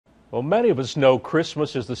Well, many of us know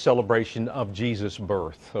Christmas is the celebration of Jesus'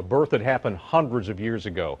 birth, a birth that happened hundreds of years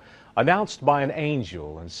ago, announced by an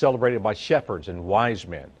angel and celebrated by shepherds and wise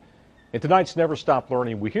men. In tonight's Never Stop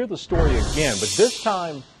Learning, we hear the story again, but this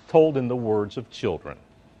time told in the words of children.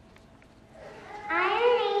 I am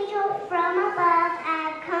an angel from above. I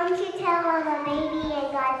have come to tell of a baby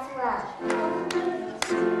and God's love.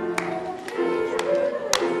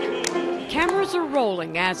 Cameras are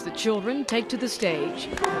rolling as the children take to the stage.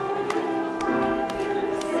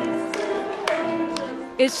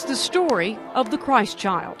 It's the story of the Christ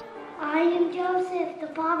child. I am Joseph, the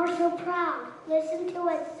father so proud. Listen to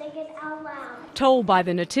it, sing it out loud. Told by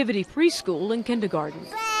the Nativity Preschool and Kindergarten.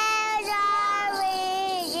 Bells are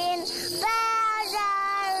ringing, bells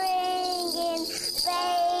are ringing,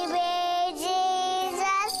 baby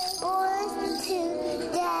Jesus born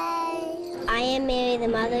today. I am Mary, the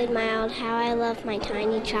mother mild, how I love my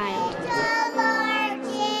tiny child.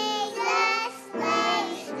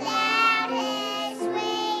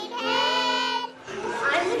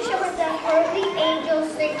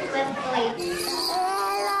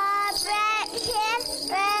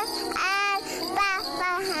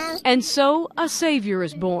 And so a Savior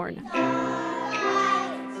is born.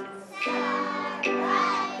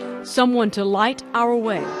 Someone to light our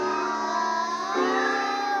way.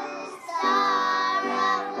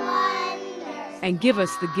 And give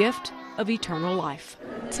us the gift of eternal life.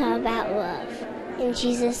 It's all about love and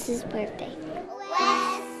Jesus' birthday.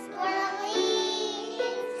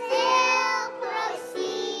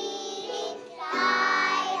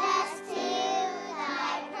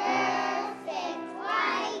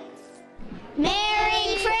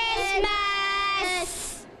 Merry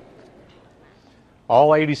Christmas!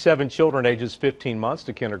 All 87 children ages 15 months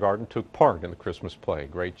to kindergarten took part in the Christmas play.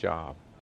 Great job.